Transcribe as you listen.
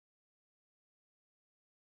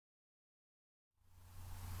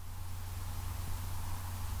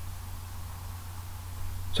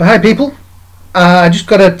So hi people, I just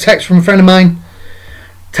got a text from a friend of mine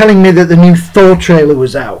telling me that the new Thor trailer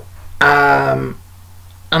was out, and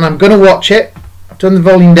I'm going to watch it. I've turned the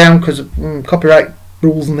volume down because of copyright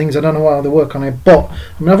rules and things. I don't know how they work on it, but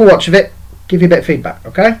I'm going to have a watch of it, give you a bit of feedback,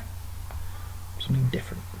 okay? Something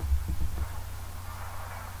different.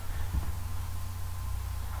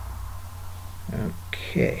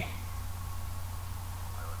 Okay.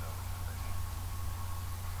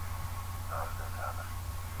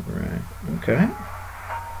 Right, okay.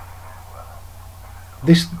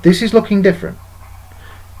 This is looking different.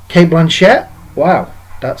 Kate Blanchett, wow,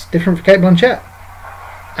 that's different for Kate Blanchett.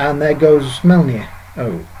 And there goes Mjolnir.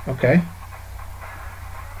 Oh, okay.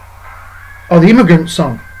 Oh, the Immigrant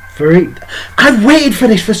Song. I've waited for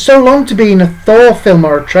this for so long to be in a Thor film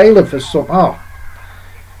or a trailer for some. Oh,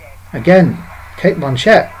 again, Kate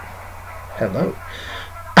Blanchett. Hello.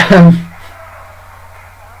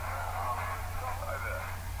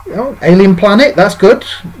 Oh, alien planet, that's good.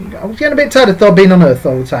 I was getting a bit tired of Thor being on Earth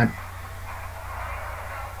all the time.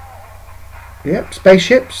 Yep,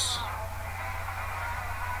 spaceships.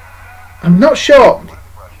 I'm not sure.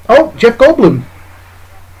 Oh, Jeff Goldblum.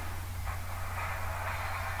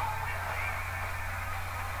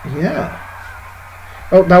 Yeah.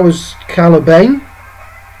 Oh, that was Carla Bane.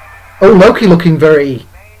 Oh, Loki looking very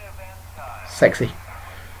sexy.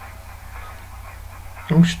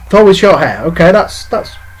 Oh, Thor with short hair. Okay, that's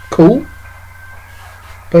cool.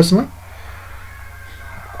 Personally.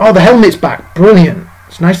 Oh, the helmet's back. Brilliant.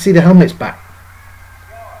 It's nice to see the helmet's back.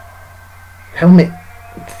 Helmet.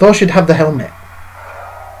 Thor should have the helmet.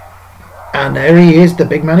 And there he is, the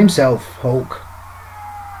big man himself, Hulk.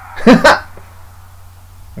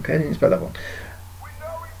 Okay, I didn't expect that one.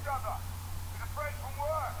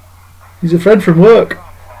 He's a friend from work.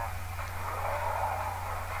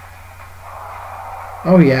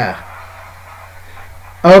 Oh yeah.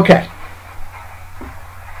 Okay.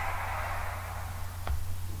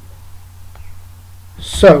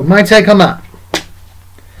 So, my take on that.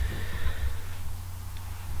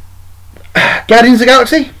 Guardians of the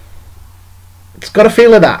Galaxy? It's got a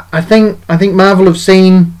feel of that. I think Marvel have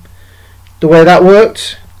seen the way that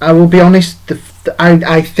worked. I will be honest,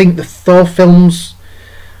 I think the Thor films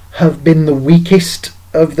have been the weakest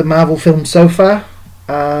of the Marvel films so far.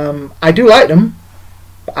 I do like them.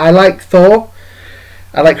 I like Thor.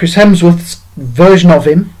 I like Chris Hemsworth's version of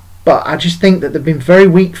him, but I just think that they've been very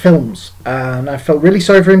weak films, and I felt really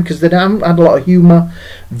sorry for him because they haven't had a lot of humour.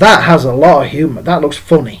 That has a lot of humour. That looks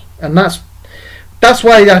funny, and that's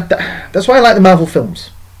why I like the Marvel films.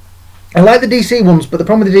 I like the DC ones, but the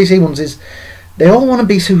problem with the DC ones is they all want to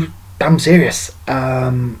be so damn serious.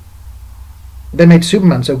 They made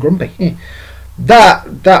Superman so grumpy. Yeah.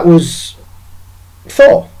 That was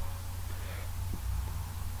Thor.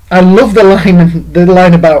 I love the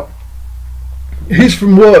line about he's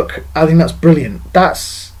from work. I think that's brilliant. That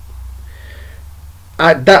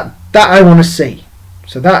I want to see.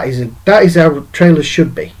 So that is how trailers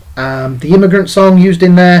should be. The Immigrant Song used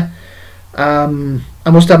in there. I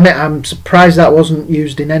must admit, I'm surprised that wasn't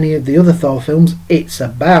used in any of the other Thor films. It's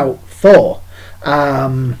about Thor.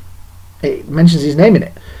 It mentions his name in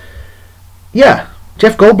it. Yeah,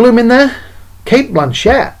 Jeff Goldblum in there. Kate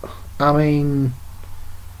Blanchett. I mean,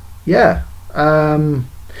 yeah.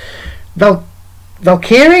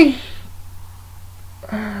 Valkyrie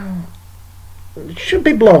should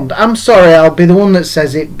be blonde. I'm sorry, I'll be the one that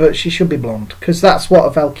says it, but she should be blonde because that's what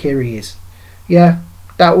a Valkyrie is. Yeah,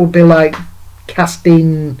 that would be like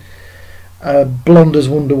casting blonde as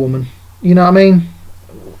Wonder Woman. You know what I mean?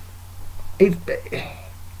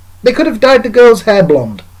 They could have dyed the girl's hair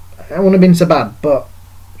blonde. It wouldn't have been so bad, but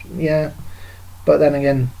yeah. But then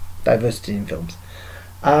again, diversity in films.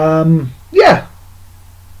 Yeah,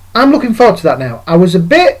 I'm looking forward to that now. I was a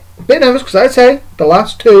bit nervous because I'd say the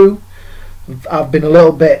last two I've been a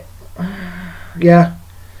little bit, yeah.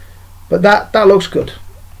 But that looks good,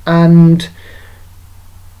 and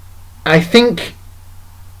I think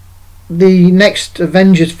the next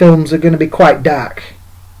Avengers films are going to be quite dark.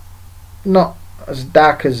 Not as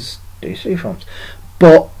dark as DC films,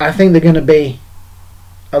 but I think they're going to be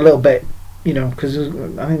a little bit, you know, because I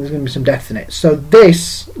think there's going to be some death in it. So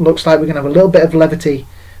this looks like we're going to have a little bit of levity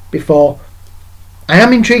before. I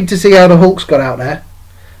am intrigued to see how the Hulk's got out there,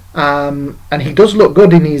 and he does look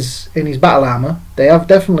good in his battle armor. They have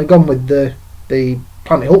definitely gone with the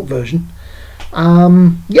Planet Hulk version.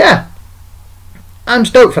 Yeah, I'm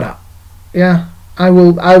stoked for that. Yeah, I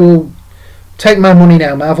will take my money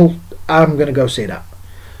now, Marvel. I'm going to go see that.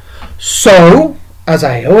 So, as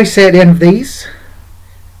I always say at the end of these,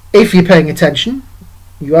 if you're paying attention,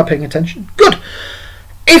 you are paying attention. Good.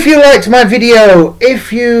 If you liked my video,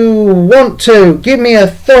 if you want to, give me a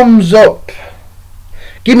thumbs up,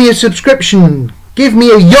 give me a subscription, give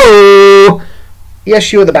me a yo.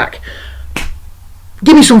 Yes, you at the back.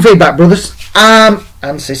 Give me some feedback, brothers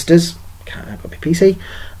and sisters. Can't have got my PC.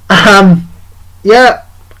 Yeah,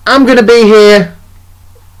 I'm going to be here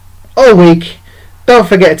all week. Don't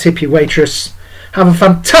forget to tip your waitress. Have a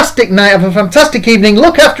fantastic night, have a fantastic evening.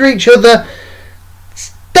 Look after each other.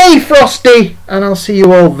 Stay frosty, and I'll see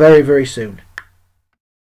you all very, very soon.